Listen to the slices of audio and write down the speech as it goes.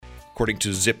According to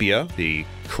Zippia, the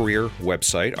career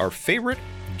website, our favorite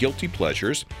guilty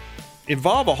pleasures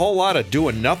involve a whole lot of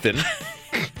doing nothing.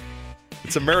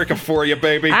 It's America for you,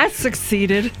 baby. I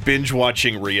succeeded. Binge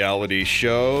watching reality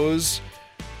shows,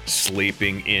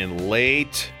 sleeping in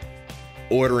late,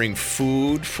 ordering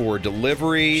food for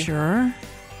delivery. Sure.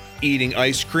 Eating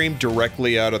ice cream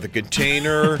directly out of the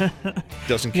container.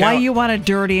 Doesn't count. Why you want to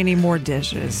dirty any more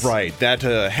dishes? Right. That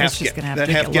half just gonna have to get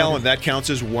half gallon, loaded. that counts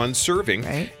as one serving.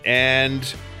 Right.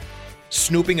 And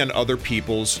snooping on other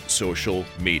people's social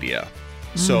media.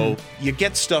 So you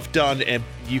get stuff done and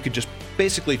you can just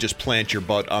basically just plant your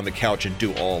butt on the couch and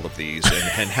do all of these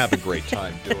and have a great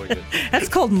time doing it. That's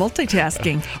called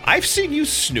multitasking. I've seen you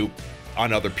snoop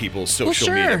on other people's social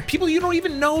sure. media. People you don't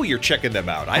even know, you're checking them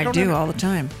out. I don't do know. all the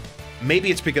time.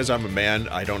 Maybe it's because I'm a man.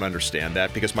 I don't understand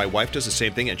that because my wife does the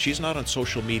same thing and she's not on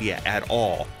social media at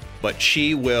all. But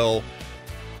she will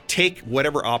take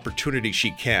whatever opportunity she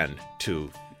can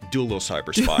to do a little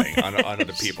cyber spying on other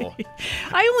people.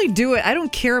 I only do it. I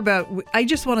don't care about. I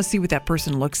just want to see what that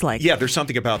person looks like. Yeah, there's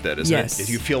something about that, isn't Yes. it?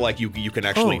 You feel like you can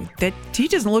actually. Oh, that he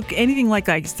doesn't look anything like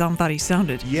I thought he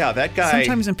sounded. Yeah, that guy.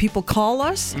 Sometimes when people call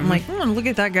us, I'm like, look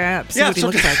at that guy up. See what he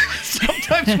looks like.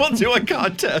 Sometimes we'll do a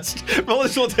contest.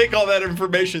 Melissa will take all that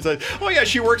information and say, oh, yeah,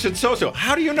 she works at so-so.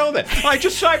 How do you know that? I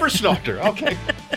just cyber stalked her. Okay.